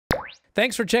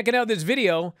Thanks for checking out this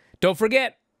video. Don't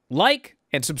forget, like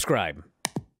and subscribe.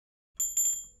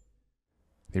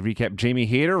 They recap Jamie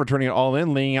Hayter returning it All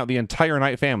In, laying out the entire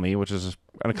Knight family, which is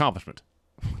an accomplishment.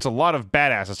 It's a lot of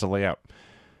badasses to lay out.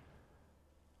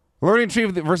 Learning Tree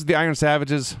versus the Iron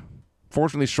Savages.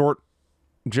 Fortunately short.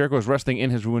 Jericho is wrestling in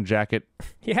his ruined jacket.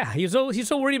 Yeah, he's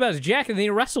so worried about his jacket that he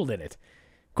wrestled in it.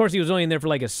 Of course, he was only in there for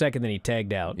like a second, then he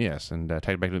tagged out. Yes, and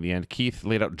tagged back to the end. Keith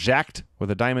laid out jacked with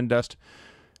a diamond dust.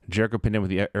 Jericho pinned him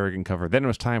with the arrogant cover. Then it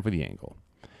was time for the angle.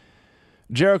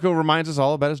 Jericho reminds us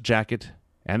all about his jacket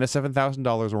and the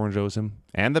 $7,000 Orange owes him,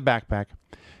 and the backpack.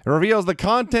 It reveals the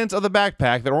contents of the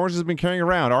backpack that Orange has been carrying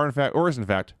around is in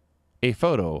fact a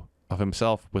photo of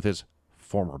himself with his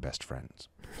former best friends.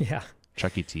 Yeah.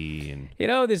 Chucky T and... You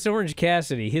know, this Orange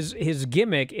Cassidy, his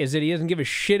gimmick is that he doesn't give a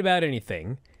shit about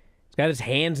anything. He's got his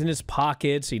hands in his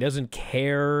pockets. He doesn't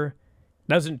care.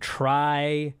 Doesn't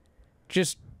try.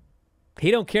 Just,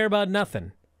 he don't care about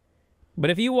nothing.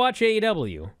 But if you watch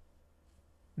AEW...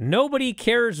 nobody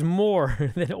cares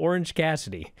more than Orange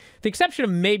Cassidy. With the exception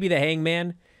of maybe the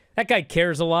Hangman. That guy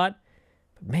cares a lot.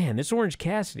 But man, this Orange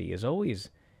Cassidy is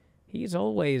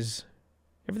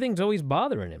everything's always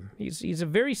bothering him. He's a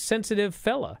very sensitive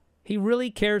fella. He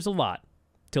really cares a lot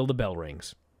till the bell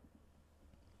rings.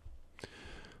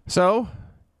 So,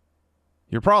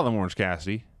 your problem, Orange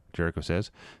Cassidy, Jericho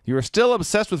says, you are still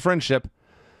obsessed with friendship.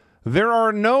 There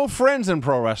are no friends in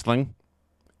pro wrestling.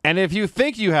 And if you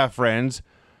think you have friends...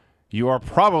 you are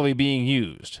probably being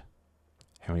used.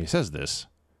 And when he says this,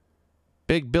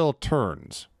 Big Bill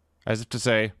turns, as if to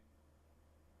say,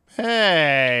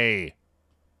 hey!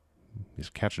 He's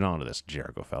catching on to this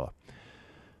Jericho fella.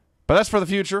 But that's for the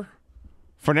future.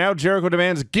 For now, Jericho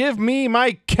demands, give me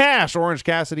my cash, Orange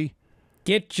Cassidy.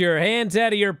 Get your hands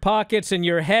out of your pockets and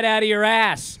your head out of your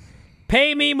ass.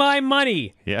 Pay me my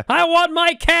money. Yeah. I want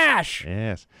my cash.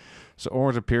 Yes. So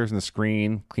Orange appears on the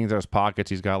screen, cleans out his pockets.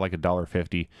 He's got like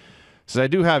 $1.50. Says, I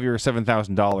do have your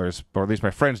 $7,000, or at least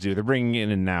my friends do. They're bringing it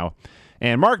in now.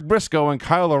 And Mark Briscoe and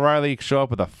Kyle O'Reilly show up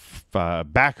with a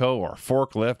backhoe or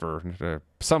forklift or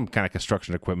some kind of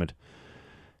construction equipment.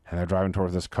 And they're driving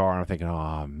towards this car, and I'm thinking,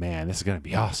 oh, man, this is going to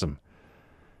be awesome.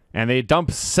 And they dump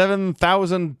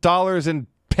 $7,000 in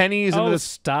pennies into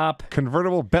this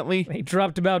convertible Bentley. They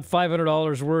dropped about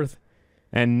 $500 worth.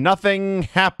 And nothing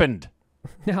happened.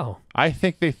 No. I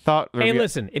think they thought... Hey,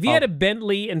 listen, if you had a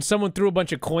Bentley and someone threw a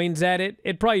bunch of coins at it,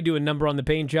 it'd probably do a number on the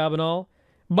paint job and all.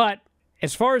 But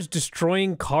as far as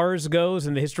destroying cars goes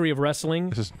in the history of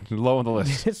wrestling... this is low on the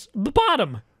list. It's the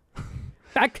bottom.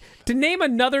 To name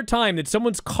another time that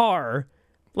someone's car,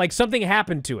 like something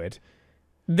happened to it,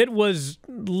 that was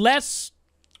less...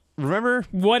 remember?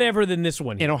 Whatever than this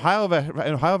one. In Ohio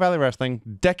Valley Wrestling,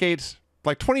 decades,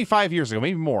 like 25 years ago,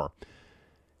 maybe more,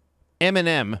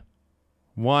 Eminem...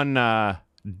 won,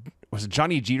 was it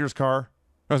Johnny Jeter's car?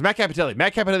 No, it was Matt Capitelli.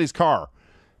 Matt Capitelli's car.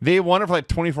 They won it for like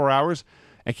 24 hours.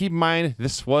 And keep in mind,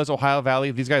 this was Ohio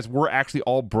Valley. These guys were actually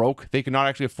all broke. They could not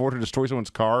actually afford to destroy someone's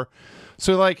car.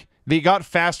 So, like, they got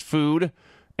fast food,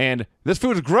 and this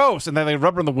food is gross, and then they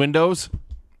rubber in the windows.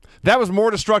 That was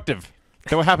more destructive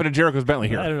than what happened to Jericho's Bentley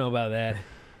here. I don't know about that.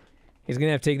 He's going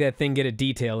to have to take that thing, get it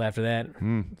detailed after that.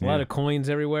 A lot of coins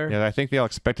everywhere. Yeah, I think they all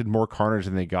expected more carnage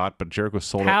than they got, but Jericho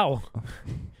sold it. How?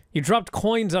 You dropped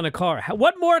coins on a car.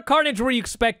 What more carnage were you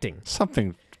expecting?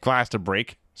 Something. Glass to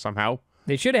break, somehow.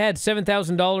 They should have had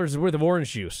 $7,000 worth of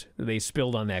orange juice that they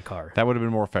spilled on that car. That would have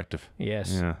been more effective.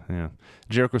 Yes. Yeah.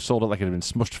 Jericho sold it like it had been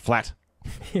smushed flat.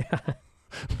 Yeah.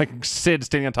 Like Sid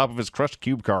standing on top of his crushed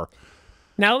cube car.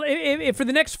 Now, if for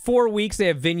the next 4 weeks they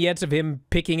have vignettes of him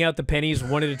picking out the pennies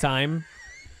one at a time,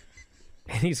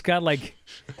 and he's got like,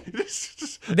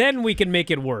 then we can make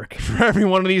it work. For every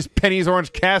one of these pennies,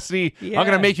 Orange Cassidy, yeah. I'm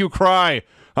going to make you cry.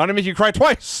 I'm going to make you cry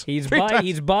twice. He's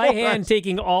by hand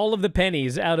taking all of the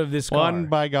pennies out of this car. One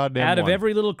by goddamn out of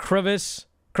every little crevasse.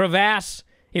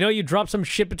 You know, you drop some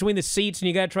shit between the seats and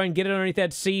you got to try and get it underneath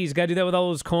that seat. He's got to do that with all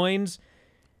those coins.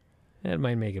 That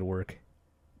might make it work.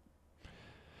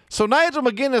 So Nigel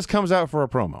McGuinness comes out for a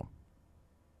promo.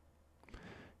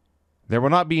 There will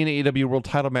not be an AEW World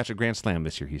Title match at Grand Slam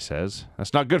this year, he says.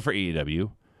 That's not good for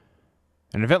AEW.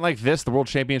 An event like this, the World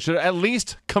Champion should at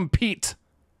least compete.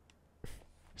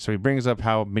 So he brings up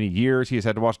how many years he has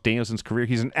had to watch Danielson's career.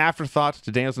 He's an afterthought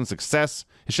to Danielson's success.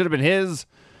 It should have been his.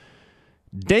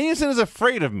 Danielson is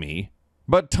afraid of me,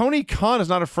 but Tony Khan is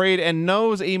not afraid and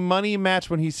knows a money match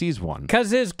when he sees one.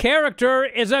 Because his character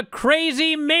is a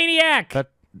crazy maniac.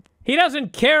 He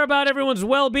doesn't care about everyone's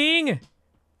well-being.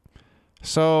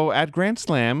 So at Grand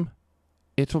Slam,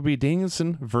 it will be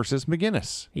Danielson versus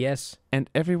McGuinness. Yes. And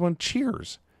everyone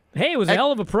cheers. Hey, it was a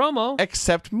hell of a promo.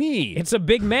 Except me. It's a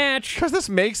big match. Because this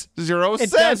makes zero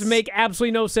sense. It does make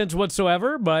absolutely no sense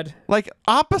whatsoever, but... Like,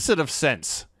 opposite of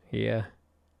sense. Yeah.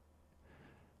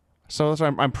 So that's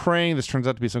why I'm praying this turns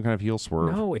out to be some kind of heel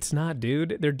swerve. No, it's not,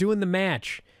 dude. They're doing the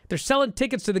match. They're selling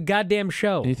tickets to the goddamn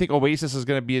show. And you think Oasis is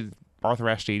going to be at Arthur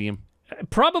Ashe Stadium?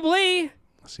 Probably.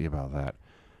 We'll see about that.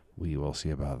 We will see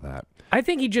about that. I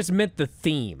think he just meant the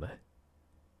theme.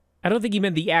 I don't think he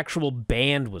meant the actual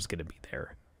band was going to be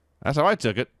there. That's how I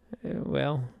took it.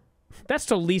 Well, that's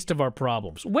the least of our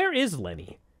problems. Where is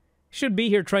Lenny? He should be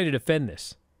here trying to defend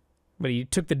this. But he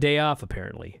took the day off,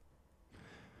 apparently.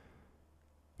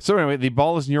 So anyway, the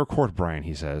ball is in your court, Bryan,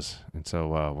 he says. And so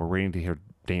we're waiting to hear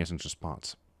Danielson's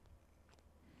response.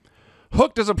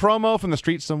 Hook does a promo from the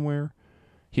street somewhere.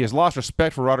 He has lost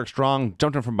respect for Roderick Strong,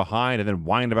 jumped him from behind, and then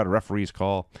whined about a referee's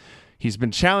call. He's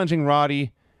been challenging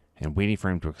Roddy and waiting for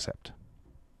him to accept.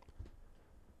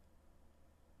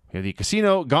 We have the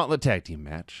Casino Gauntlet Tag Team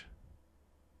match.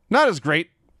 Not as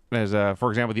great as, for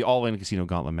example, the All-In Casino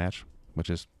Gauntlet match, which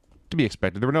is to be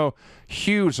expected. There were no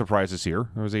huge surprises here.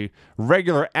 There was a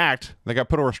regular act that got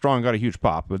put over Strong and got a huge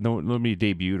pop, but nobody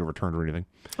debuted or returned or anything.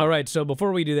 All right, so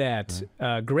before we do that,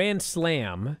 Grand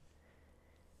Slam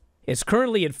is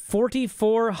currently at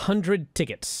 4,400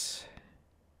 tickets.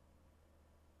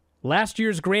 Last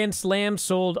year's Grand Slam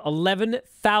sold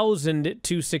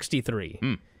 11,263.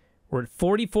 We're at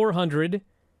 4,400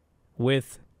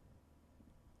 with,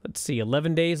 let's see,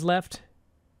 11 days left?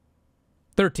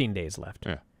 13 days left.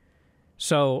 Yeah.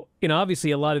 So,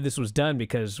 obviously a lot of this was done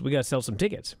because we got to sell some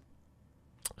tickets.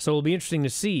 So it'll be interesting to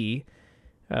see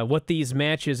what these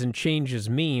matches and changes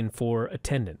mean for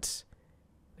attendance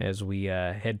as we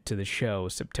head to the show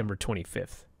September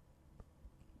 25th.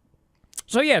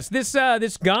 So yes, this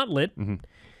gauntlet,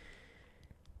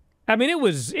 I mean, it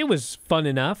was fun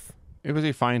enough. It was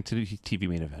a fine TV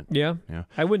main event. Yeah.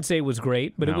 I wouldn't say it was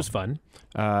great, but No. it was fun.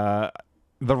 The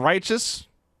Righteous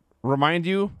remind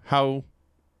you how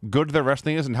good their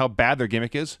wrestling is and how bad their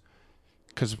gimmick is.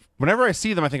 Because whenever I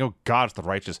see them, I think, oh, God, it's the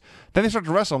Righteous. Then they start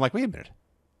to wrestle. I'm like, wait a minute.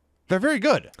 They're very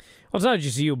good. Well, it's not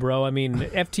just you, bro. I mean,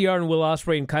 FTR and Will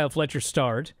Ospreay and Kyle Fletcher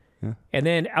start, and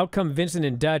then out come Vincent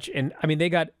and Dutch, and, I mean, they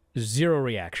got zero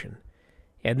reaction.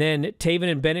 And then Taven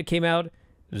and Bennett came out,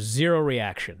 zero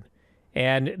reaction.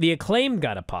 And the Acclaimed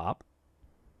got a pop.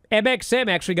 MXM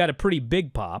actually got a pretty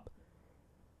big pop.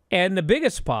 And the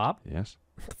biggest pop, Yes.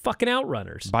 the fucking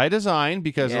Outrunners. By design,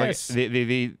 because Yes. like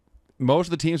they most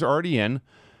of the teams are already in,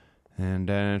 and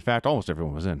in fact, almost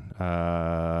everyone was in.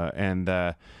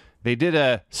 They did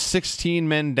a 16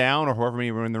 men down, or however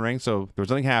many were in the ring, so there was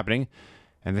nothing happening.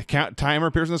 And the count timer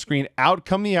appears on the screen. Out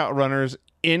come the Outrunners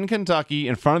in Kentucky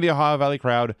in front of the Ohio Valley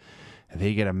crowd. And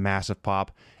they get a massive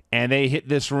pop, and they hit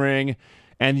this ring.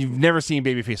 And you've never seen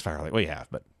Babyface Firelight. Well, you have,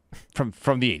 but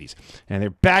from the 80s. And they're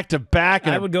back to back.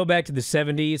 And I would go back to the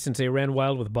 70s since they ran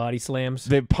wild with body slams.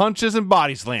 they punches and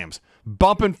body slams.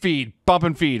 Bump and feed. Bump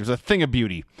and feed. It was a thing of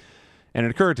beauty. And it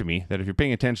occurred to me that if you're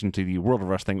paying attention to the world of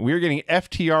wrestling, we're getting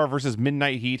FTR versus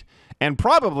Midnight Heat and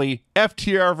probably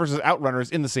FTR versus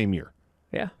Outrunners in the same year.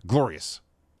 Yeah. Glorious.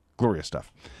 Glorious stuff.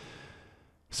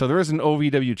 So there is an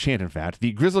OVW chant, in fact.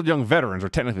 The Grizzled Young Veterans are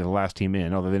technically the last team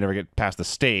in, although they never get past the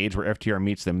stage where FTR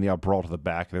meets them. They all brawl to the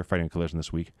back. They're fighting a collision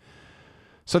this week.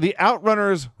 So the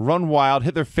Outrunners run wild,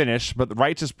 hit their finish, but the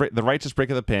Righteous break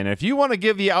of the pin. And if you want to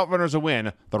give the Outrunners a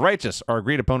win, the Righteous are a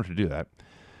great opponent to do that.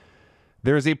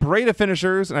 There is a parade of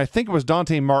finishers, and I think it was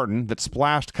Dante Martin that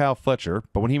splashed Kyle Fletcher,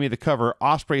 but when he made the cover,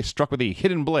 Ospreay struck with a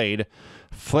hidden blade.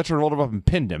 Fletcher rolled him up and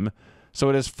pinned him. So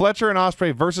it is Fletcher and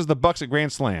Ospreay versus the Bucks at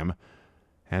Grand Slam.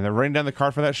 And they're running down the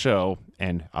card for that show.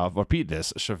 And I'll repeat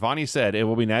this. Shivani said it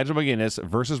will be Nigel McGuinness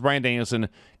versus Bryan Danielson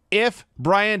if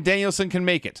Bryan Danielson can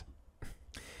make it.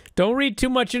 Don't read too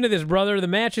much into this, brother. The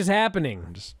match is happening.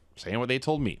 I'm just saying what they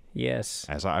told me. Yes.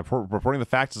 As I'm reporting the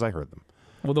facts as I heard them.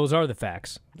 Well, those are the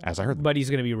facts. As I heard them. But he's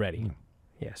going to be ready.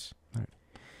 Yes. All right.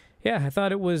 Yeah, I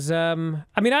thought it was... I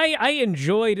mean, I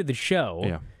enjoyed the show.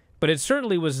 Yeah. But it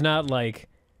certainly was not like...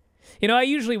 I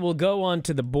usually will go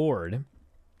onto the board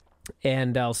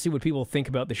and I'll see what people think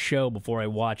about the show before I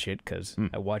watch it, because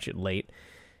I watch it late.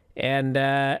 And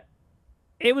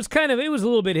it was a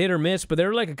little bit hit or miss, but there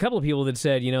were like a couple of people that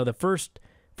said, the first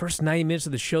 90 minutes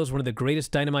of the show is one of the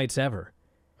greatest Dynamites ever.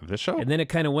 This show? And then it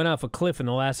kind of went off a cliff in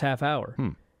the last half hour.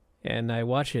 And I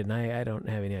watched it, and I don't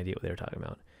have any idea what they were talking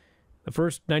about. The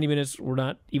first 90 minutes were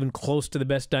not even close to the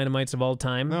best Dynamites of all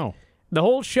time. No. The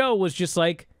whole show was just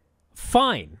like,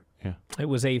 fine. Yeah. It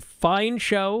was a fine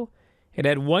show. It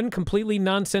had one completely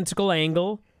nonsensical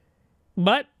angle.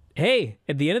 But, hey,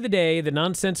 at the end of the day, the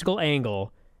nonsensical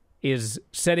angle is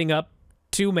setting up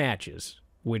two matches.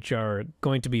 which are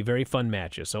going to be very fun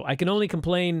matches. So I can only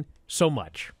complain so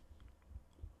much.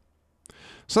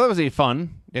 So that was a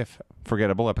fun, if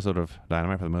forgettable, episode of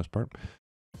Dynamite for the most part.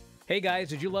 Hey guys,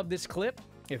 did you love this clip?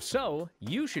 If so,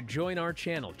 you should join our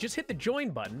channel. Just hit the join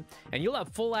button, and you'll have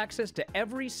full access to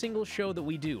every single show that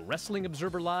we do. Wrestling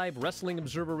Observer Live, Wrestling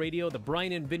Observer Radio, The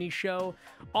Bryan and Vinny Show,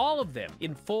 all of them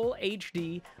in full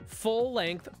HD, full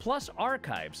length, plus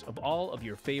archives of all of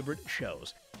your favorite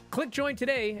shows. Click join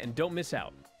today and don't miss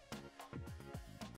out.